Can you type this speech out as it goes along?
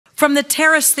From the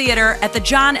Terrace Theater at the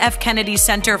John F. Kennedy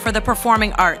Center for the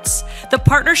Performing Arts, the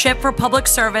Partnership for Public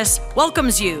Service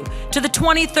welcomes you to the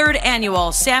 23rd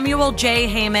Annual Samuel J.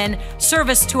 Heyman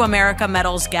Service to America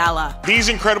Medals Gala. These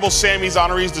incredible Sammies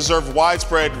honorees deserve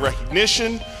widespread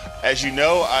recognition. As you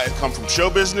know, I come from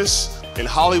show business. In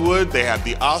Hollywood, they have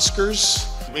the Oscars.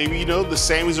 Maybe you know the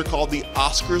Sammies are called the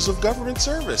Oscars of government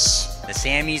service. The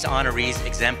Sammies honorees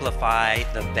exemplify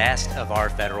the best of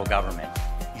our federal government.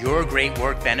 Your great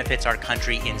work benefits our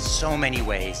country in so many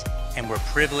ways, and we're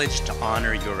privileged to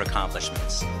honor your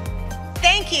accomplishments.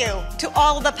 Thank you to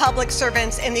all of the public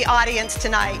servants in the audience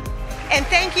tonight. And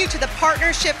thank you to the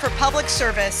Partnership for Public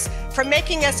Service for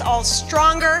making us all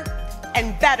stronger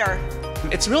and better.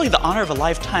 It's really the honor of a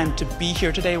lifetime to be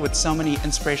here today with so many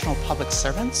inspirational public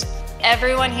servants.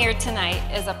 Everyone here tonight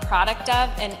is a product of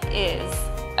and is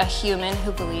a human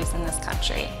who believes in this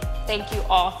country. Thank you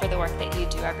all for the work that you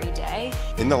do every day.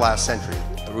 In the last century,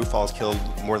 the roof falls killed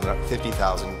more than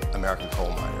 50,000 American coal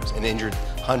miners and injured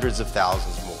hundreds of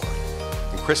thousands more.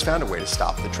 And Chris found a way to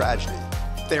stop the tragedy.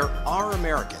 There are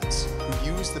Americans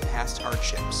who use the past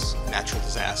hardships, natural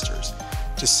disasters,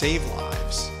 to save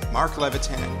lives. Mark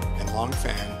Levitan and Long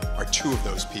Fan are two of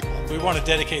those people. We want to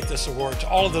dedicate this award to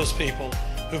all of those people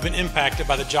who've been impacted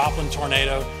by the Joplin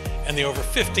tornado and the over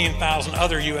 15,000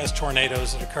 other U.S.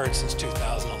 tornadoes that occurred since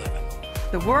 2011.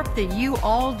 The work that you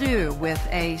all do with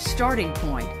a starting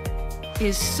point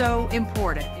is so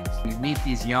important. You meet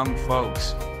these young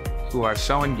folks who are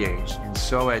so engaged and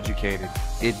so educated.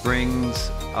 It brings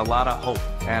a lot of hope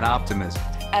and optimism.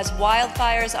 As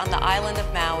wildfires on the island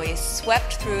of Maui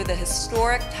swept through the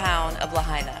historic town of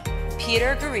Lahaina,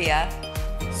 Peter Gurria,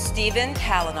 Stephen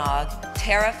Calinog,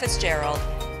 Tara Fitzgerald,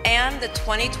 and the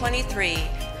 2023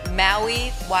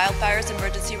 Maui Wildfires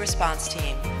Emergency Response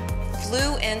Team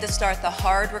flew in to start the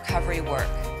hard recovery work.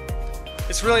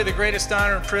 It's really the greatest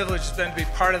honor and privilege has been to be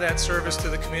part of that service to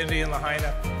the community in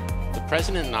Lahaina. The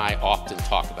President and I often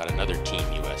talk about another Team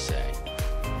USA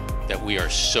that we are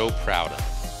so proud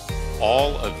of.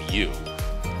 All of you,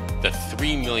 the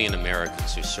 3 million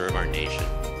Americans who serve our nation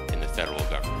in the federal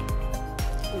government.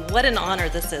 What an honor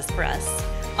this is for us.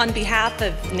 On behalf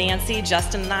of Nancy,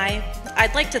 Justin, and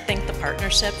I'd like to thank the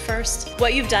partnership first.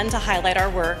 What you've done to highlight our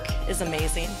work is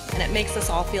amazing, and it makes us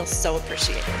all feel so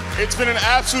appreciated. It's been an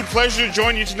absolute pleasure to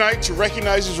join you tonight to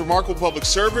recognize these remarkable public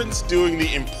servants doing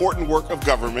the important work of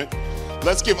government.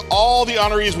 Let's give all the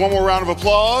honorees one more round of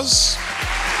applause.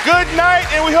 Good night,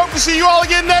 and we hope to see you all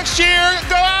again next year.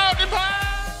 Go out!